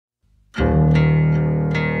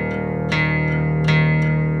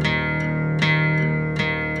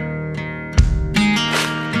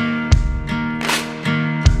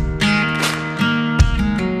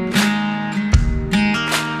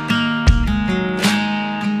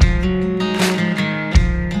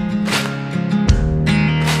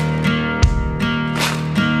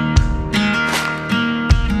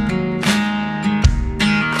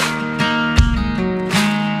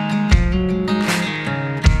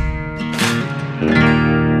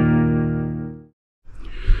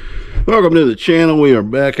Welcome to the channel. We are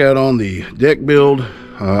back out on the deck build.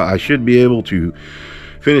 I should be able to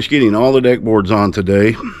finish getting all the deck boards on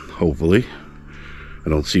today, hopefully. I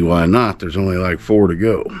don't see why not. There's only like 4 to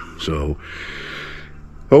go. So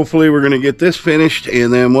hopefully we're going to get this finished,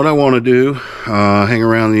 and then what I want to do, hang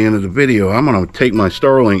around the end of the video, I'm going to take my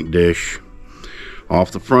Starlink dish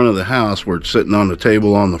off the front of the house where it's sitting on the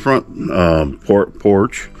table on the front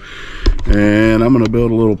porch, and I'm going to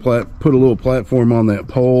build a little put a little platform on that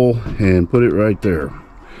pole and put it right there.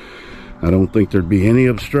 I don't think there'd be any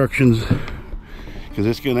obstructions because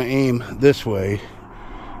it's going to aim this way,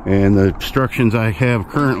 and the obstructions I have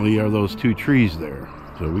currently are those 2 trees there.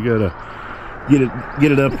 So we got to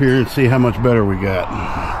get it up here and see how much better we got,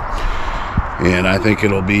 and I think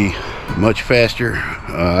it'll be much faster.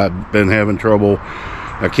 I've been having trouble.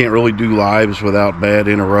 I can't really do lives without bad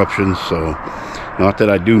interruptions, so not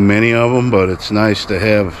that I do many of them, but it's nice to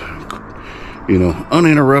have, you know,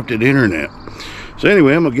 uninterrupted internet. So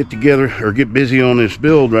anyway, I'm gonna get busy on this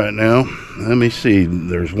build right now. Let me see,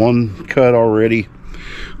 there's one cut already.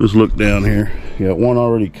 Let's look down here. You got one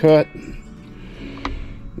already cut, and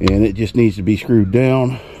it just needs to be screwed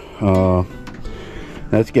down.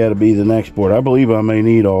 That's got to be the next board. I believe I may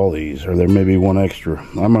need all these, or there may be one extra.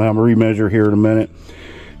 I'm gonna have a remeasure here in a minute.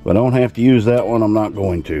 If I don't have to use that one, I'm not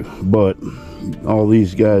going to. But all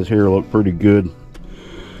these guys here look pretty good,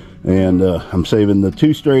 and I'm saving the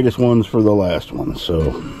 2 straightest ones for the last one.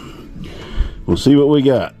 So we'll see what we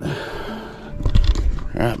got. All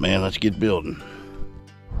right, man, let's get building.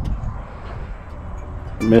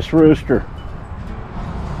 Miss Rooster,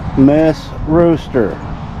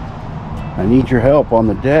 I need your help on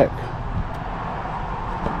the deck.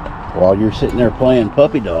 While you're sitting there playing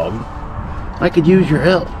puppy dog, I could use your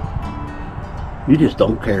help. You just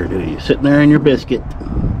don't care, do you? Sitting there in your biscuit.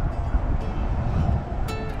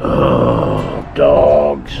 Oh,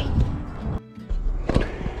 dogs.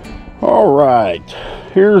 Alright,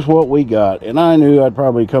 here's what we got. And I knew I'd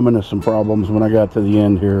probably come into some problems when I got to the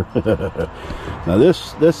end here. Now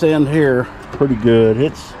this end here, pretty good.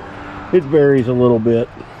 It varies a little bit,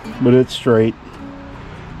 but it's straight,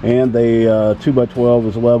 and the 2x12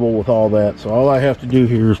 is level with all that. So all I have to do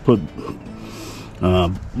here is put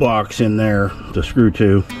blocks in there to screw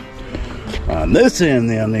to. On this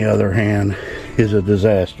end, on the other hand, is a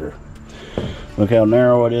disaster. Look how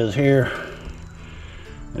narrow it is here,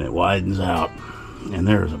 and it widens out, and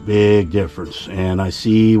there's a big difference. And I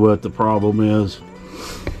see what the problem is.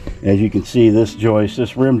 As you can see, this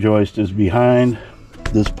rim joist is behind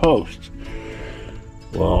this post.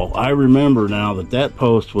 Well, I remember now that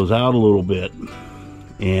post was out a little bit,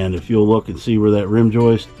 and if you'll look and see where that rim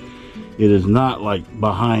joist, it is not like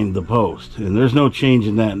behind the post, and there's no change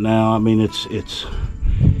in that now. I mean, it's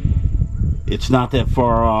not that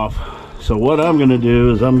far off. So what I'm gonna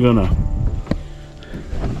do is I'm gonna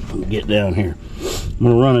get down here. I'm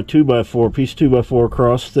gonna run a 2x4 piece, 2x4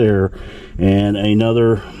 across there, and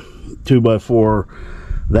another 2x4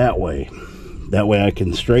 that way. That way I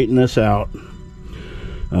can straighten this out.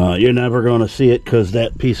 You're never going to see it because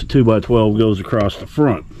that piece of 2x12 goes across the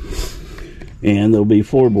front, and there'll be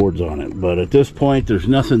floorboards on it. But at this point, there's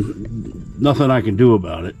nothing I can do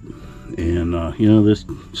about it. And you know, this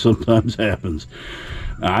sometimes happens.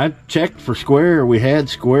 I checked for square. We had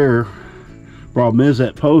square. Problem is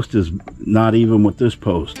that post is not even with this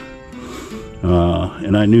post,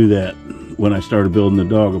 and I knew that when I started building the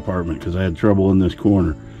dog apartment because I had trouble in this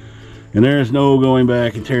corner. And there's no going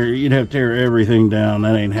back and tear. You'd have to tear everything down.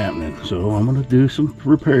 That ain't happening. So I'm gonna do some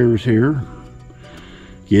repairs here.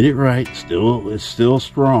 Get it right. It's still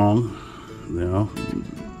strong. You know,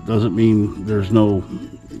 doesn't mean there's no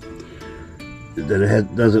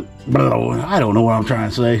doesn't. I don't know what I'm trying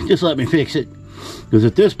to say. Just let me fix it. Because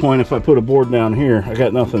at this point, if I put a board down here, I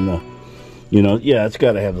got nothing to. You know, yeah, it's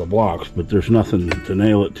got to have the blocks, but there's nothing to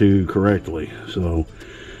nail it to correctly. So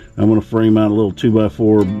I'm going to frame out a little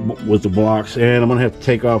 2x4 with the blocks, and I'm going to have to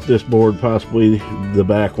take off this board, possibly the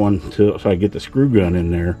back one, if I get the screw gun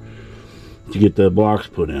in there to get the blocks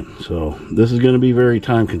put in. So this is going to be very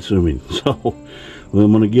time consuming. So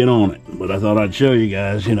I'm going to get on it. But I thought I'd show you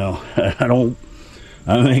guys, you know,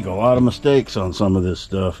 I make a lot of mistakes on some of this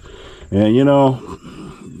stuff. And, you know,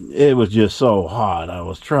 it was just so hot. I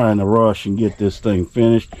was trying to rush and get this thing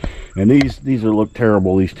finished, and these look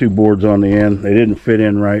terrible. These 2 boards on the end, they didn't fit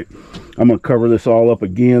in right. I'm gonna cover this all up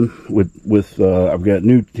again with I've got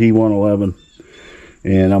new T111,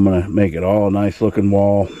 and I'm gonna make it all a nice looking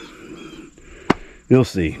wall. You'll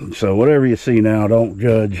see. So whatever you see now, don't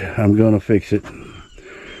judge. I'm gonna fix it,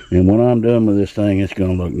 and when I'm done with this thing, it's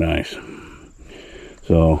gonna look nice.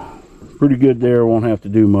 So pretty good there. Won't have to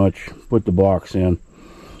do much. Put the blocks in.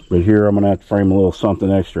 But here I'm gonna have to frame a little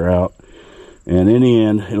something extra out, and in the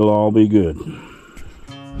end it'll all be good.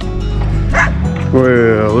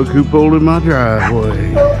 Well, look who pulled in my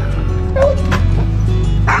driveway.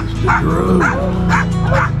 Mr. Drew.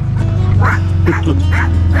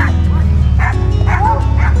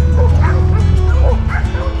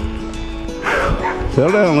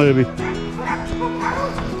 Settle down, Libby.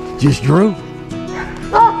 Just Drew.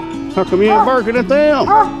 How come you ain't barking at them?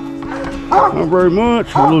 Not very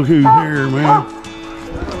much. Well, look who's here, man.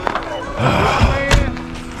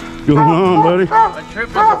 What's going on, buddy? My trip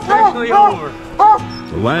is officially over.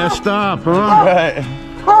 The last stop, huh? Right.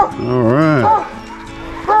 All right.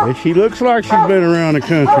 Hey, she looks like she's been around the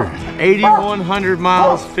country. 8,100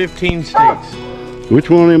 miles, 15 states. Which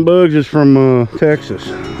one of them bugs is from Texas?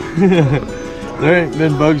 There ain't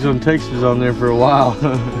been bugs on Texas on there for a while.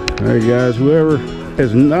 All right, guys, whoever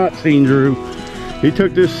has not seen Drew, he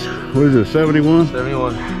took this, what is it, 71?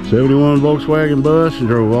 71. 71 Volkswagen bus and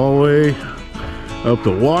drove all the way up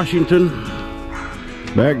to Washington,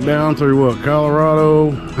 back down through what,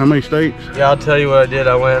 Colorado, how many states? Yeah, I'll tell you what I did.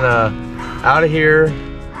 I went out of here,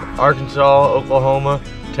 Arkansas, Oklahoma,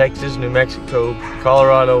 Texas, New Mexico,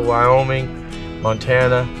 Colorado, Wyoming,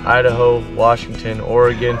 Montana, Idaho, Washington,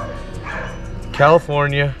 Oregon,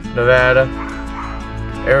 California, Nevada,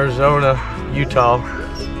 Arizona, Utah,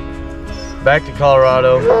 back to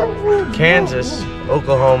Colorado, Kansas,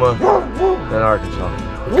 Oklahoma, then Arkansas.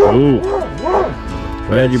 Cool.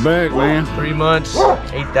 Glad you're back, man. 3 months,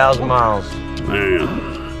 8,000 miles. Man.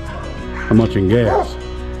 How much in gas?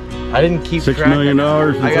 I didn't keep $6 track. million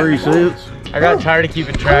and 3 cents? I got tired of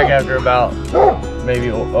keeping track after about maybe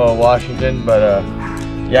Washington, but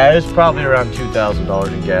yeah, it was probably around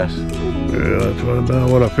 $2,000 in gas. Yeah, that's about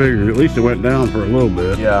what I figured. At least it went down for a little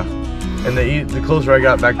bit. Yeah, and the closer I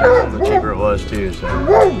got back to home, the cheaper it was too. So.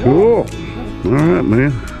 Cool. All right,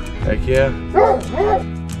 man. Heck yeah.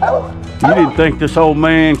 You didn't think this old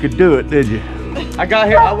man could do it, did you? I got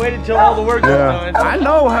here. I waited till all the work was done. I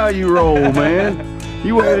know how you roll, man.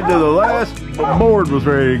 You waited till the last board was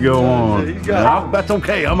ready to go on. That's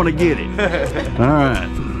okay. I'm gonna get it. All right.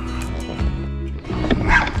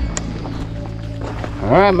 All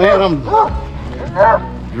right, man. I'm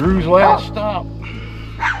Drew's last stop.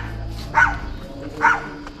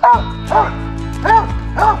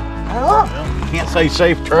 Well, can't say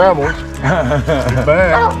safe travels. Get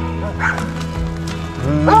back.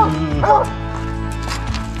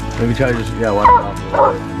 Maybe try to just wipe it off a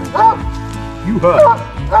little bit. You hush.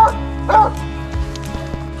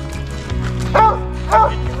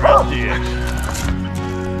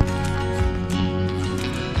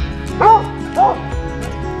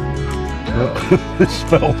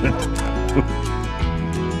 Spelled it.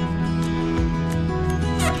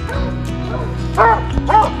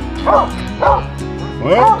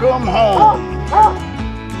 Welcome home.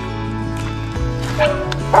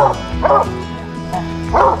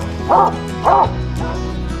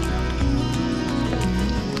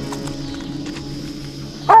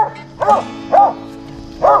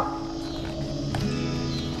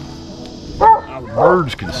 Now the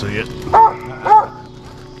birds can see it.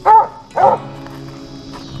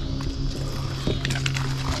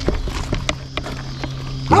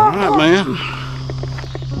 Alright, man.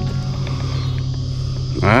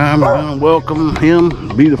 I'm gonna welcome him,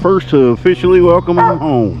 be the first to officially welcome him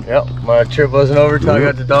home. Yep, my trip wasn't over till I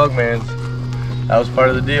got to Dogman's. That was part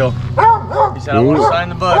of the deal. He said, I want to sign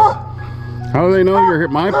the bus. How do they know you're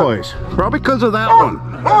at my place? Probably because of that one.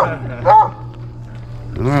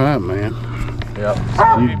 Alright, man. Yep,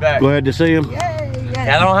 I'll be back. Glad to see him?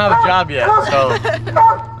 Yeah, I don't have a job yet, so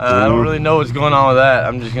I don't really know what's going on with that.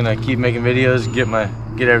 I'm just gonna keep making videos,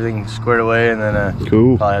 get everything squared away, and then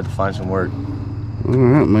cool. Probably have to find some work. All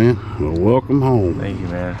right, man. Well, welcome home. Thank you,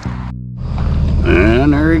 man.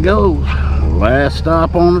 And there he goes. Last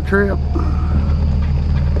stop on the trip.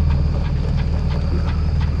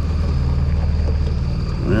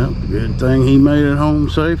 Well, good thing he made it home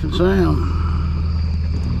safe and sound.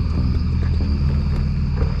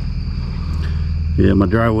 Yeah, my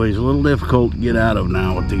driveway's a little difficult to get out of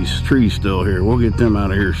now with these trees still here. We'll get them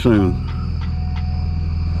out of here soon.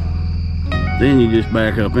 Then you just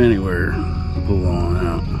back up anywhere. Pull on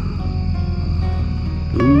out.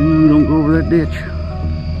 Ooh, don't go over that ditch.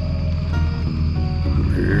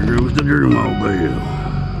 There goes the Drew-mobile.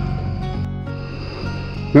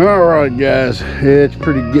 Alright, guys, it's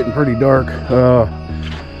getting pretty dark.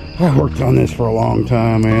 I worked on this for a long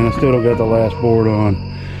time, man. I still don't got the last board on.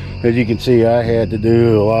 As you can see, I had to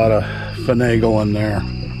do a lot of finagling there,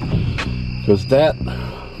 because that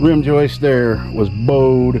rim joist there was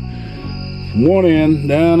bowed from one end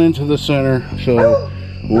down into the center. So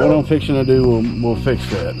What I'm fixing to do, we'll fix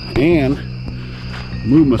that. And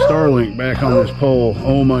move my Starlink back on this pole.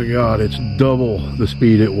 Oh my God, it's double the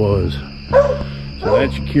speed it was. So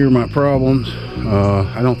that should cure my problems.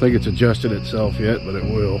 I don't think it's adjusted itself yet, but it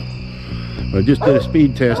will. But I just did a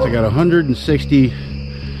speed test. I got 160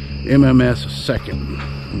 MMS a second,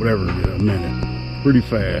 whatever, a minute. Pretty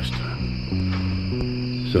fast.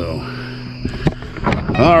 So,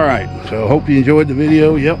 all right. So hope you enjoyed the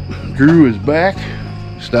video. Yep, Drew is back.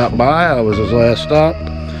 Stopped by. I was his last stop.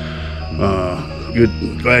 Good.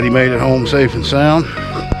 Glad he made it home safe and sound.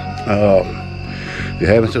 If you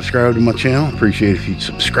haven't subscribed to my channel, appreciate it if you'd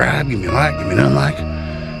subscribe. Give me a like. Give me an unlike.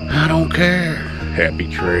 I don't care. Happy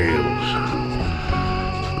trails.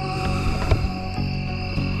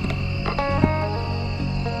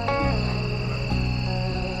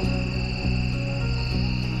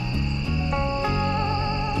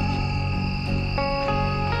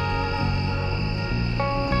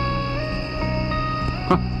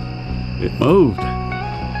 It moved.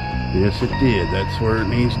 Yes, it did. That's where it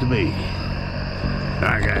needs to be. All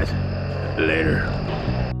right, guys. Later.